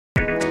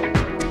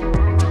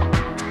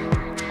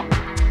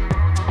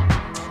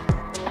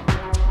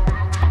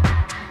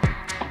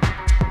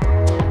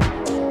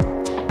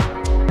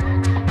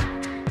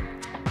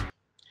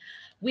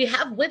we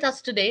have with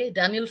us today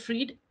Daniel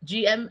Fried,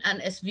 GM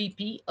and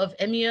SVP of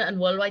EMEA and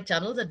Worldwide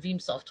Channels at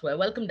Veeam Software.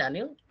 Welcome,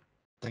 Daniel.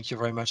 Thank you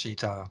very much,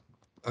 Anita.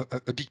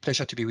 A big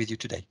pleasure to be with you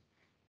today.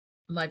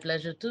 My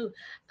pleasure too.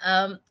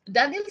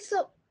 Daniel,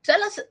 so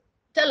tell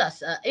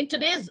us, in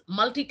today's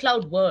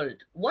multi-cloud world,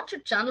 what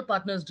should channel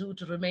partners do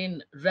to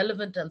remain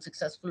relevant and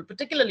successful,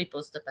 particularly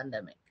post the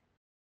pandemic?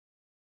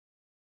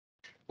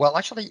 Well,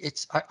 actually,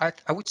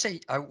 I would say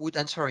I would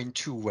answer in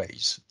two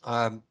ways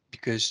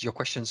because your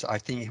questions, I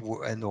think,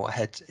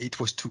 it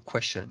was two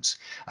questions.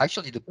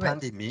 Actually, the Right.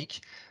 pandemic,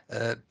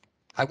 uh,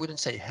 I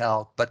wouldn't say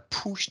helped, but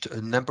pushed a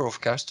number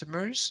of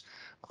customers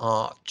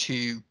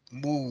to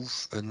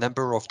move a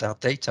number of their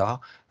data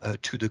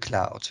to the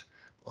cloud.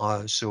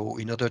 So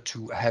in order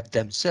to have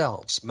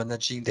themselves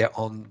managing their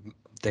own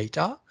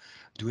data,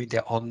 doing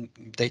their own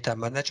data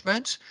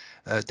management,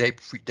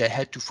 they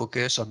had to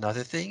focus on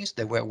other things.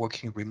 They were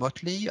working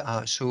remotely,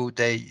 so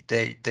they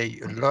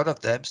a lot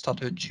of them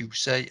started to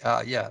say,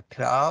 yeah,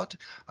 cloud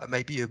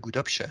may be a good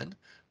option.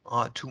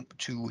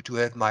 To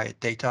have my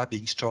data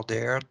being stored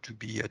there, to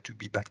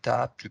be backed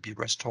up, to be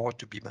restored,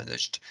 to be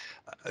managed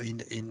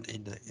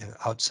in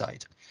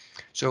outside.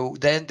 So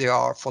then there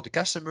are, for the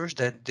customers,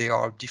 then there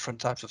are different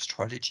types of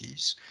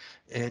strategies.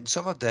 And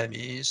some of them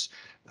is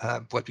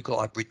what we call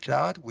hybrid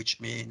cloud, which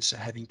means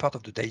having part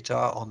of the data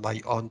on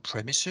my own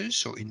premises,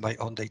 so in my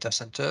own data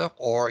center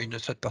or in a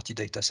third-party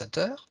data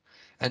center.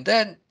 And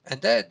then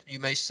you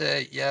may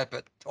say, yeah,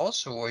 but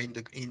also in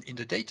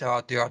the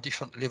data, there are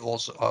different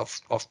levels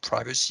of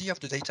privacy of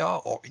the data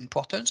or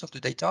importance of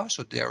the data.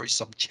 So there is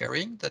some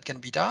sharing that can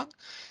be done.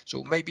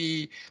 So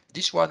maybe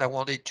this one I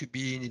want it to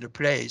be in a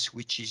place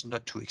which is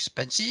not too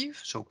expensive,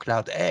 so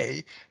cloud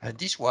A, and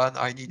this one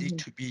I need it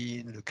Mhm, to be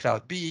in the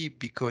cloud B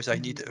because I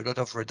mhm, need a lot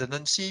of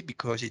redundancy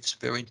because it's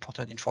very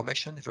important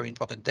information, very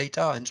important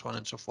data, and so on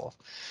and so forth.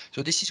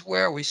 So this is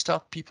where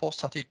people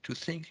started to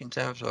think in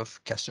terms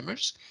of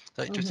customers,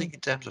 started to mhm. think in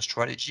terms of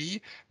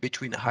strategy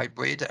between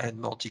hybrid and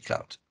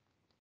multi-cloud.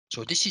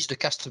 So this is the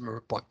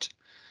customer point.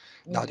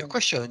 Now the Okay.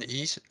 question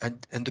is,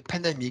 and the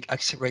pandemic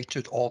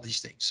accelerated all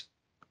these things.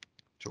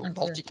 So Okay.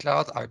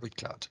 multi-cloud, hybrid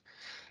cloud.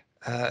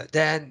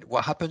 Then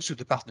what happens to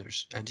the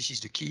partners? And this is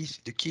the key.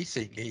 The key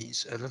thing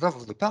is a lot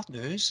of the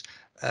partners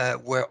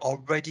were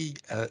already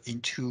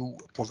into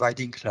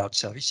providing cloud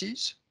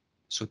services.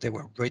 So they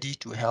were ready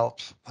to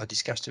help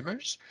these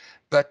customers.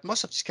 But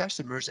most of these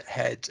customers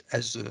had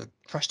as a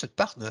trusted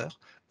partner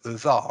a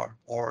VAR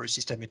or a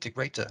system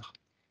integrator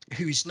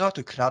who is not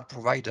a cloud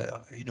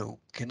provider,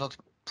 cannot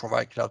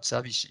provide cloud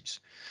services.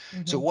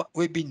 So Mhm. what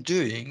we've been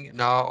doing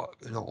now,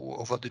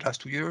 over the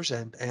last 2 years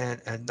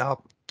and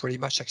now pretty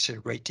much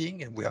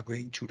accelerating, and we are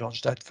going to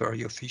launch that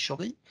very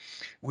officially.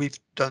 We've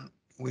done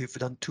we've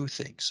done two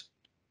things.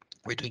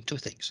 We're doing two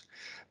things.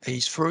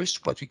 Is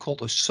first what we call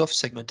the soft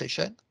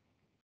segmentation,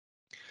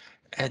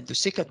 and the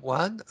second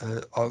one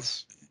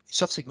of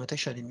soft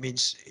segmentation.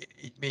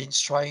 It means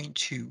trying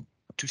to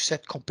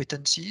set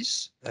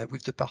competencies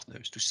with the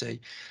partners to say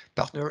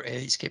partner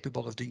A is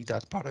capable of doing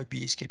that, partner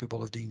B is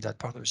capable of doing that,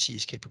 partner C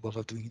is capable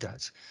of doing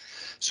that.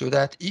 So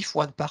that if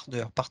one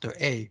partner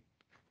A,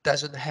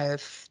 doesn't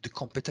have the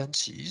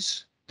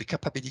competencies, the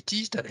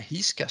capabilities that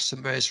his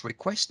customer is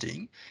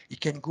requesting, he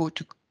can go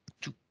to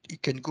he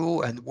can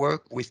go and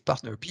work with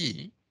partner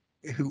B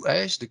who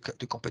has the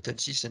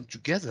competencies, and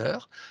together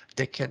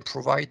they can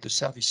provide the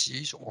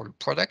services or the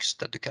products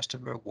that the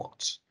customer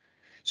wants.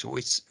 So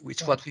it's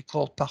Right. what we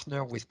call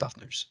partner with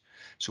partners.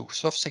 So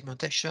soft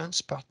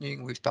segmentations,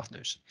 partnering with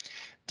partners.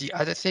 The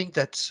other thing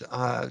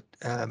we're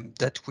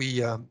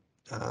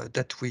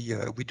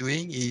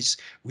doing is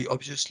we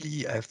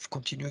obviously have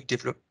continued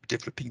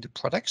developing the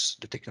products,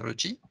 the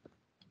technology,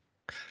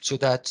 so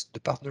that the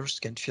partners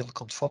can feel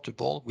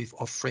comfortable with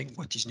offering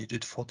what is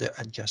needed for their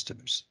end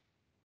customers.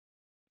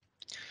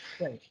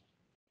 Right.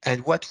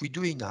 And what we're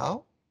doing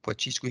now,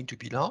 what is going to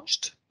be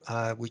launched,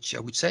 which I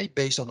would say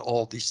based on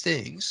all these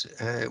things,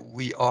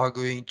 we are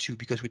going to,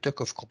 because we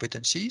talk of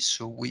competencies,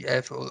 so we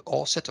have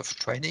all set of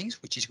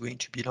trainings, which is going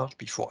to be launched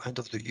before end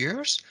of the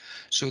years,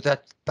 so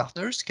that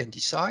partners can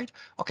decide,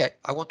 okay,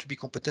 I want to be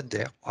competent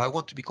there, I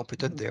want to be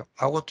competent Mhm. there,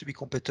 I want to be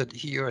competent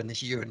here and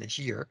here and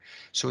here,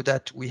 so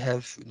that we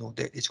have,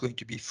 it's going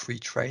to be free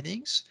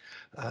trainings,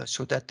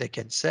 so that they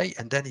can say,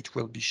 and then it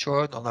will be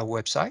shown on our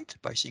website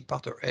by saying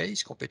partner A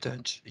is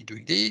competent in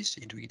doing this,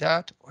 in doing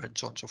that, and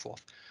so on and so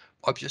forth.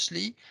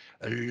 Obviously,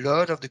 a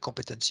lot of the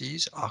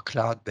competencies are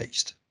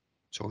cloud-based.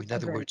 So in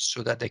other Right. words,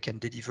 so that they can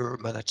deliver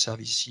managed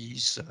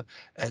services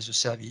as a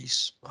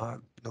service,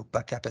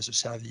 backup as a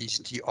service,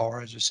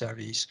 DR as a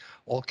service,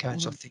 all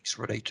kinds of Mhm. things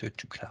related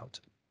to cloud.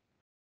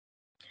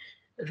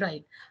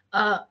 Right.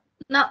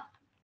 Now,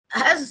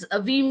 has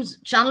Veeam's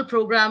channel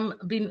program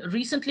been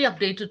recently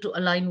updated to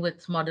align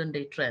with modern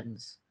day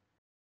trends?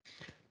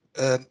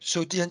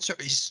 So the answer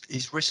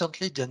is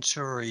recently. The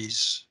answer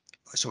is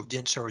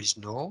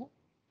no.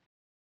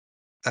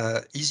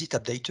 Is it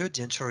updated?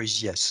 The answer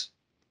is yes.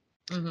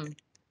 Hmm.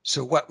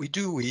 So what we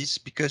do is,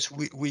 because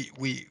we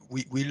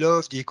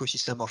love the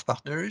ecosystem of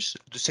partners,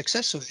 the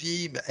success of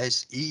Veeam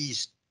as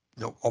is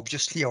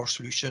Obviously our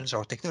solutions,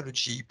 our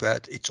technology,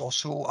 but it's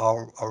also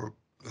our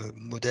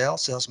model,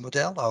 sales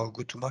model, our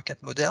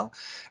go-to-market model,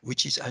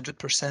 which is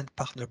 100%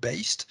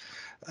 partner-based,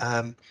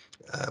 um,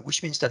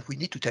 which means that we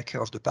need to take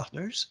care of the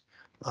partners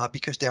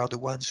because they are the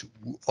ones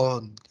who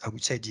own, I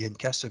would say, the end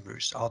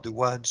customers are the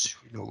ones,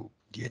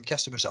 the end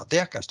customers are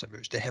their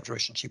customers. They have a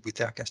relationship with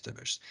their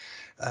customers.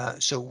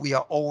 So we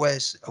are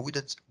always, I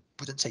wouldn't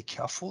say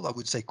careful, I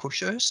would say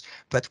cautious,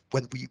 but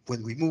when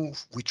we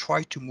move, we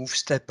try to move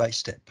step by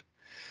step.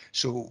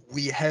 So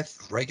we have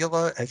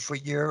regular every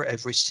year,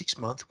 every 6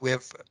 months, we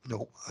have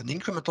an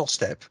incremental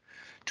step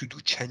to do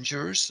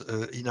changes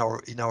in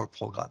our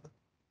program.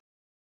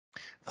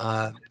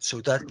 So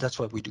that's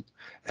what we do.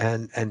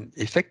 And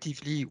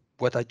effectively,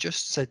 what I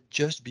just said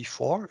just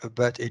before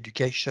about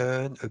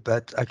education,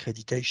 about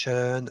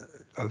accreditation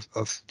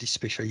of these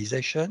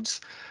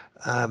specializations,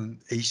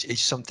 is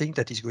something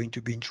that is going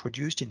to be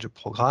introduced in the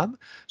program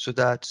so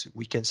that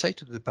we can say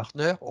to the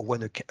partner, or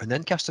when an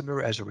end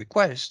customer has a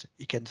request,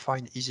 he can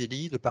find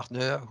easily the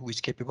partner who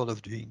is capable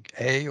of doing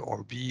A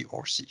or B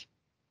or C.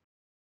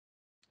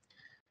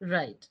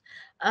 Right.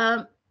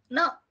 Um,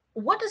 Now,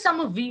 what are some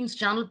of Veeam's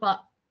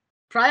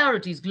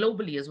priorities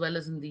globally as well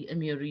as in the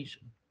EMEA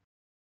region?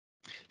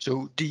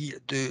 So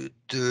the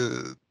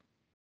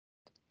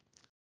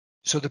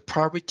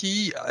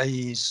priority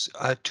is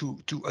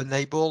to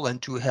enable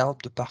and to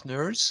help the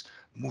partners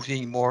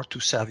moving more to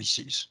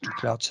services, to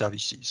cloud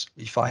services,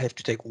 if I have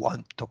to take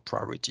one top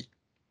priority,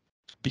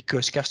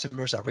 because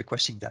customers are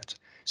requesting that.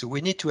 So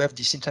we need to have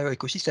this entire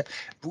ecosystem.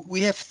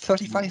 We have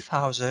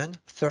 35,000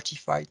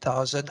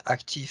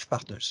 active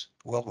partners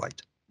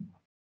worldwide.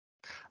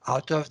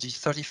 Out of these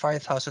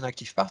 35,000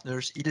 active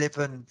partners,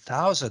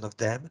 11,000 of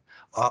them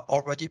are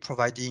already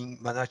providing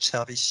managed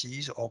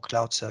services or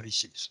cloud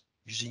services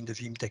using the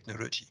Veeam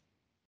technology.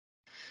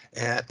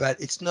 But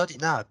it's not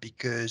enough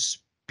because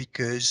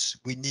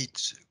we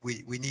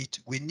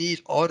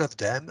need all of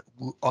them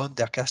who own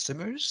their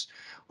customers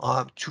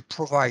to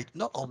provide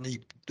not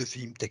only the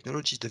Veeam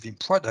technology, the Veeam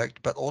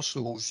product, but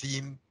also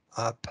Veeam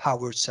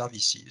powered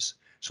services.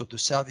 So the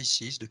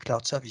services, the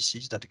cloud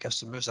services that the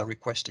customers are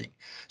requesting.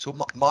 So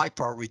my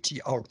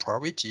priority, our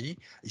priority,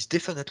 is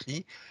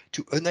definitely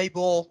to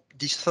enable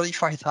these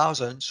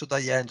 35,000 so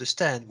that they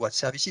understand what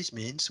services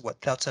means, what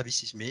cloud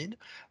services mean.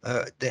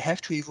 They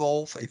have to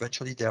evolve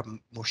eventually their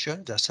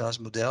motion, their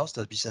sales models,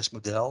 their business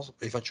models,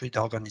 eventually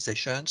their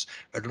organizations,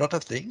 a lot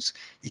of things.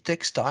 It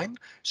takes time.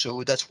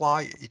 So that's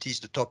why it is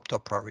the top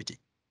priority,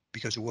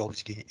 because the world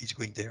is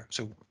going there.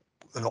 So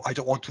I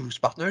don't want to lose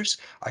partners.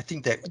 I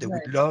think that they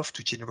would Right. love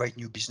to generate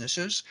new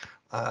businesses,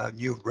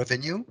 new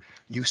revenue,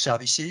 new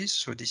services.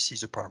 So this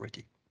is a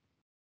priority.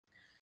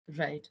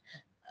 Right.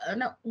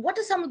 Now, what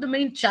are some of the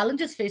main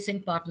challenges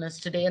facing partners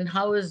today, and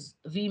how is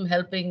Veeam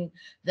helping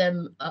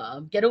them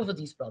get over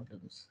these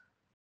problems?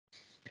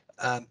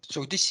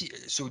 So this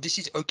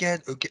is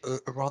again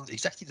around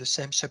exactly the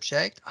same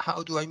subject.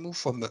 How do I move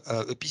from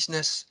a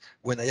business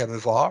when I am a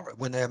VAR,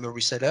 when I am a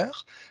reseller,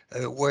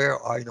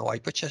 where I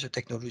purchase a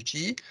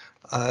technology,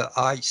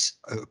 a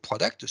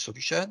product, a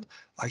solution,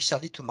 I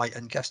sell it to my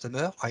end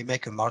customer, I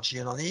make a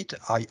margin on it,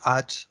 I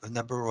add a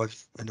number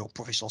of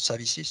professional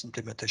services,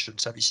 implementation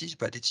services,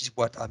 but it is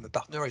what I'm a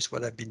partner, is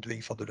what I've been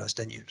doing for the last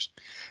 10 years.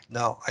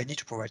 Now I need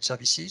to provide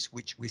services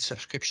which with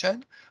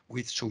subscription,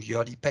 with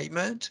yearly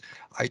payment.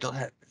 I don't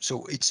have,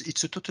 so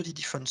it's a totally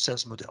different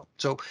sales model.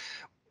 So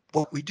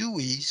what we do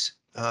is,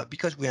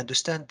 because we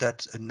understand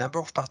that a number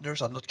of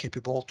partners are not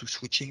capable to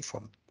switching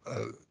from,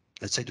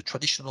 let's say, the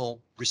traditional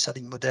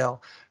reselling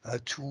model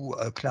to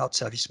a cloud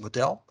service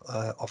model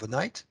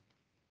overnight.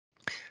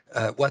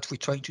 What we're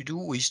trying to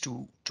do is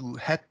to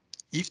help,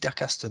 if their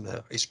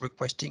customer is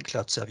requesting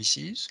cloud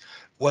services,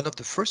 one of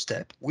the first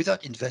steps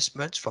without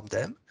investments from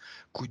them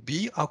could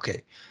be,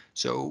 okay,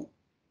 so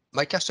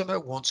my customer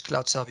wants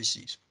cloud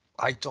services.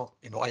 I don't,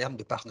 I am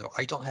the partner.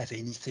 I don't have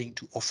anything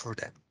to offer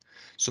them.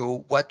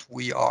 So what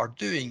we are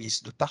doing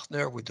is the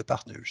partner with the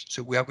partners.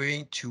 So we are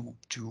going to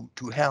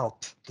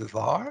help the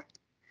VAR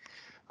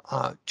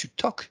to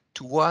talk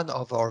to one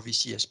of our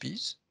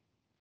VCSPs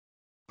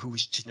who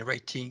is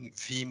generating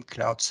Veeam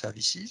cloud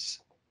services,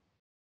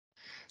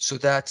 so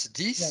that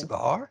this Right.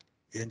 VAR,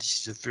 and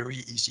this is a very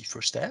easy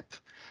first step,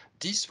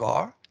 this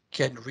VAR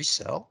can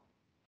resell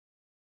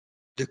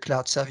the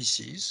cloud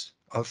services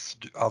of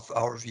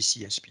our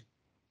VCSP.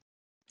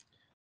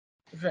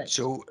 Right.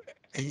 So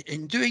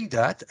in doing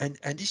that, and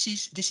this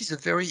is a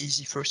very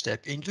easy first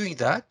step. In doing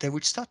that, they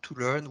will start to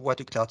learn what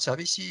the cloud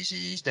services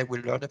is. They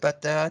will learn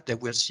about that. They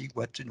will see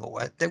what they will.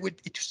 They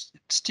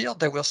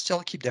will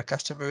still keep their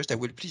customers. They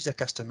will please their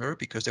customer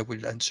because they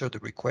will answer the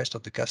request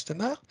of the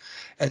customer,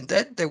 and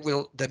then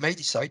they may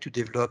decide to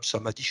develop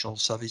some additional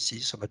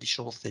services, some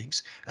additional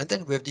things, and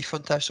then we have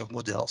different types of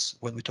models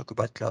when we talk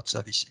about cloud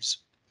services.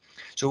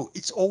 So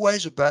it's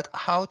always about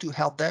how to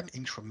help them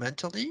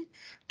incrementally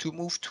to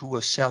move to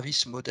a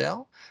service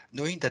model,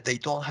 knowing that they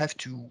don't have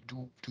to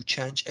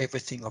change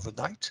everything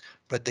overnight,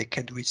 but they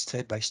can do it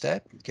step by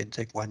step. It can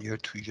take 1 year,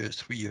 2 years,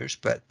 3 years,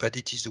 but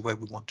it is the way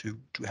we want to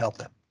help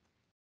them.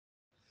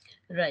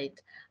 Right.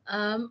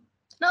 Um,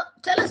 Now,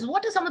 tell us,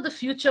 what are some of the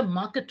future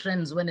market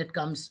trends when it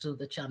comes to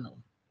the channel?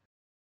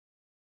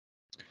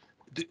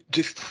 The,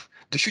 the,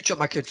 the future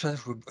market trend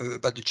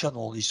about the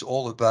channel is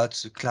all about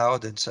the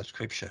cloud and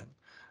subscription.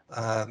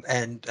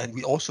 And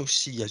we also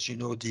see, as you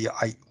know,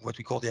 what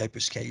we call the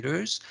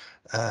hyperscalers.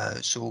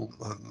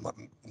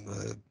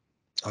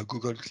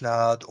 Google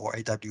Cloud or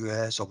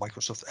AWS or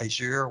Microsoft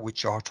Azure,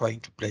 which are trying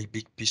to play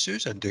big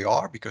pieces, and they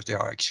are because they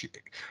are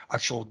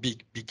actual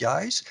big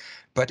guys.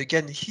 But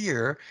again,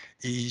 here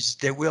is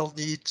they will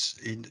need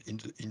in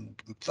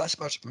the vast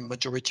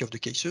majority of the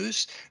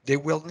cases, they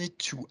will need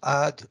to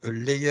add a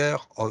layer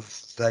of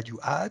value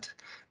add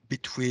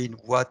between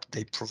what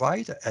they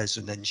provide as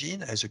an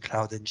engine, as a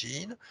cloud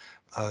engine,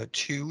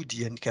 to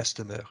the end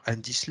customer.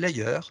 And this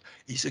layer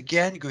is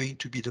again going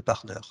to be the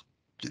partner,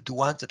 the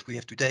ones that we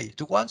have today,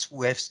 the ones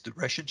who have the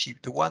relationship,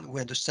 the one who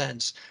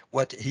understands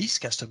what his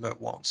customer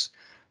wants.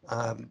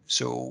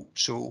 So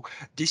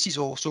this is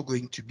also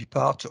going to be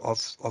part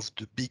of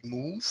the big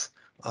move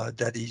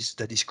that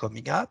is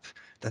coming up,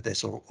 that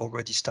has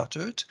already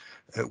started,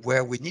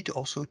 where we need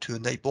also to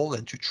enable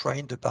and to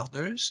train the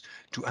partners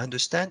to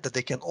understand that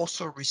they can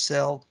also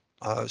resell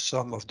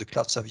some of the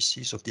cloud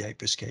services of the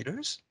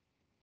hyperscalers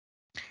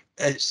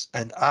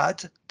and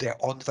add their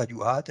own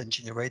value add and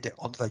generate their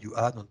own value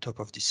add on top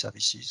of these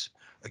services,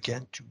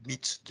 again, to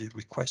meet the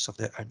requests of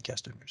their end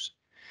customers.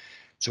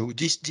 So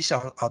these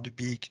are the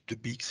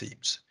big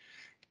themes.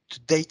 The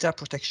data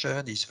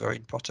protection is very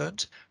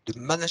important. The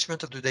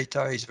management of the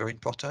data is very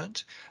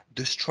important.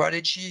 The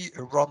strategy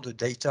around the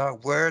data,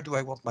 where do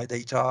I want my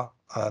data,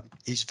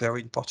 is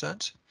very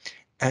important.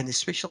 And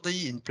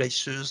especially in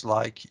places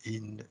like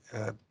in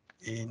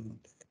in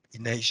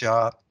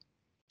Asia,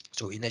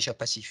 so in Asia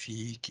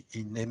Pacific,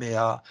 in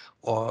EMEA,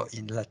 or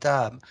in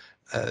LATAM,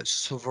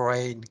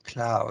 sovereign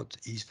cloud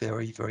is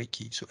very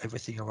key. So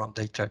everything around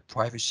data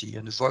privacy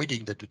and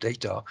avoiding that the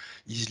data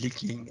is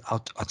leaking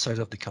outside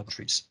of the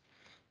countries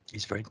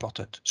is very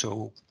important.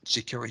 So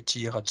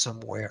security,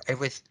 ransomware,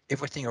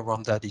 everything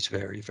around that is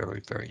very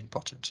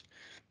important.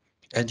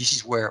 And this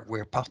is where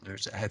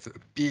partners have a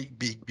big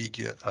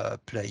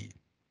play.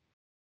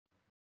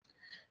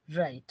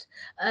 Right.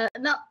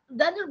 Now,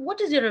 Daniel, what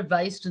is your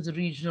advice to the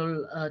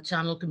regional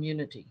channel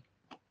community?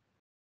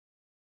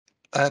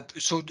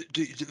 So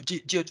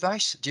the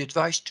advice to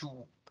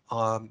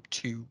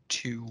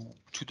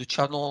the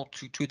channel,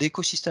 to the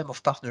ecosystem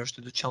of partners,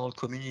 to the channel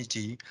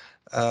community,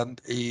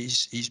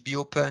 is be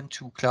open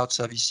to cloud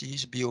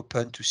services, be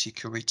open to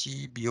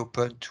security, be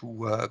open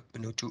to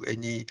to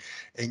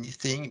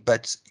anything,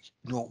 but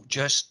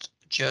just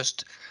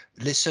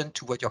listen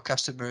to what your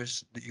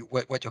customers,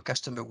 what your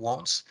customer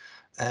wants,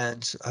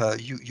 and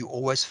you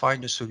always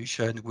find a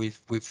solution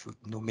with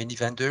many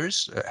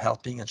vendors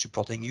helping and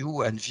supporting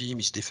you, and Veeam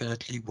is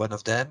definitely one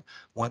of them.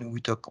 When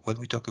we talk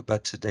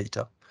about the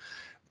data,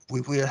 we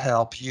will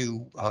help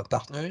you,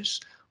 partners,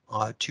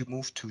 to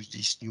move to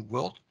this new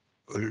world.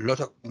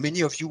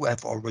 Many of you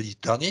have already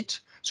done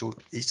it, so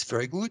it's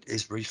very good,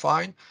 it's very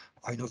fine.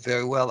 I know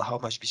very well how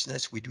much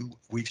business we do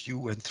with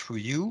you and through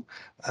you,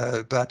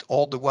 but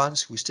all the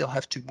ones who still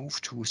have to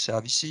move to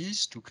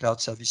services, to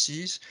cloud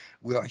services,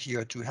 we are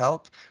here to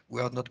help.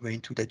 We are not going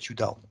to let you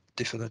down,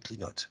 definitely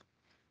not,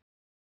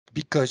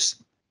 because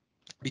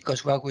we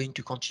are going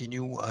to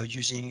continue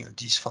using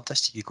this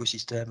fantastic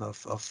ecosystem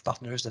of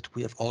partners that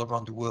we have all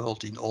around the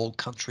world in all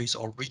countries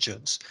or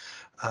regions,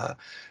 uh,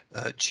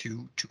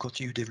 to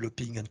continue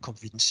developing and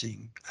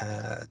convincing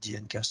the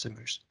end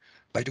customers.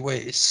 By the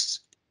way,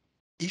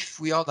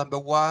 if we are number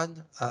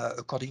one,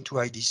 according to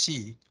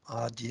IDC,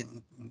 the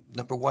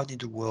number one in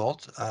the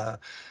world,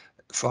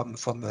 from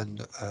an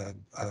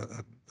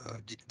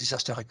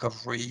disaster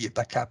recovery,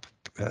 backup,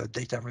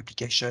 data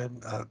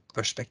replication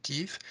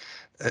perspective,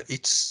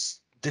 it's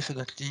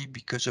definitely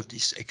because of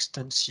this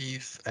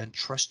extensive and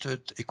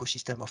trusted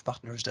ecosystem of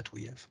partners that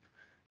we have.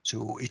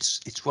 So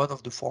it's one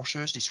of the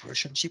forces, this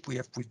relationship we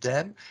have with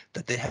them,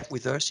 that they have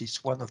with us,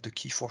 is one of the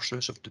key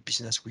forces of the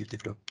business we've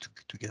developed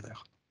together.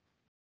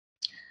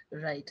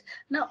 Right.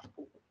 Now,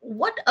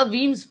 what are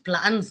Veeam's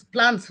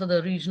plans for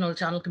the regional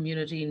channel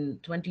community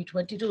in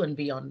 2022 and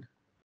beyond?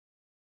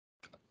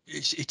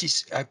 It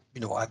is,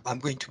 I'm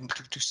going to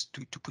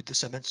put the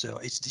same answer.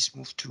 It's this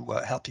move to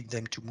helping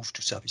them to move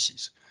to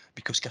services,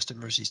 because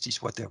customers is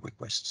this what their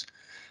requests,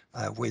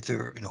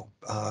 whether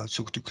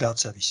so to cloud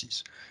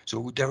services.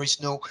 So there is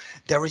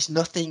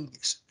nothing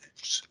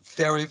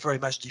very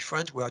much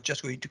different. We are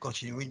just going to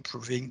continue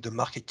improving the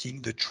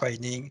marketing, the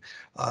training,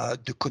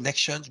 the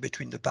connections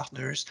between the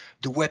partners,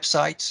 the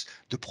websites.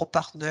 The pro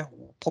partner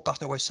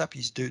website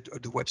is the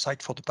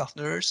website for the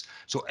partners.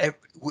 So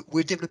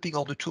we're developing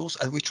all the tools,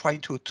 and we're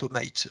trying to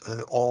automate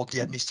all the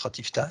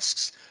administrative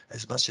tasks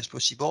as much as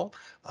possible,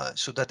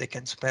 so that they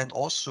can spend,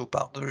 also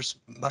partners,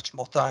 much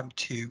more time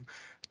to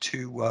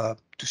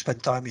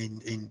spend time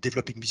in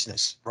developing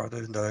business,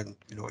 rather than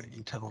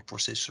internal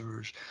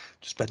processors,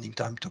 spending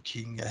time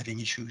talking, having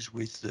issues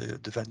with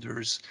the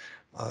vendors,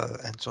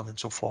 and so on and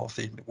so forth.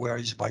 In where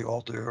is my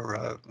order?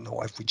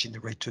 Have we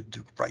generated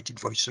the right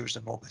invoices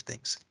and all the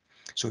things?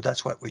 So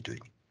that's what we're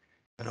doing.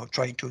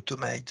 trying to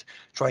automate,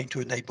 trying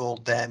to enable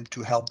them,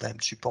 to help them,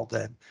 support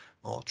them,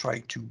 or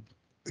trying to,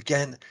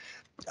 again,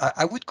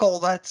 I would call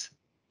that,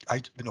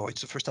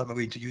 it's the first time I'm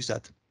going to use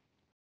that.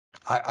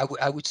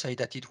 I would say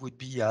that it would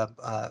be a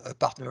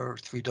partner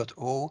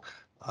 3.0.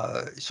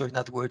 So in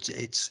other words,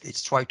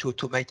 it's try to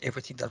automate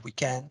everything that we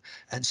can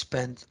and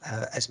spend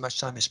as much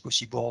time as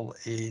possible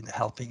in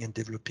helping and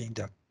developing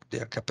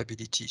their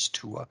capabilities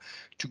to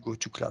go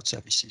to cloud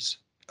services,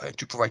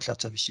 to provide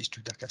cloud services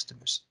to their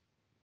customers.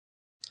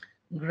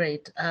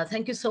 Great.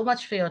 Thank you so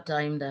much for your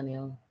time,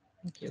 Daniel.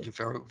 Thank you. You're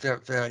very, very,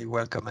 very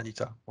welcome,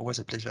 Anita. Always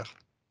a pleasure.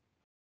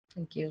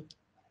 Thank you.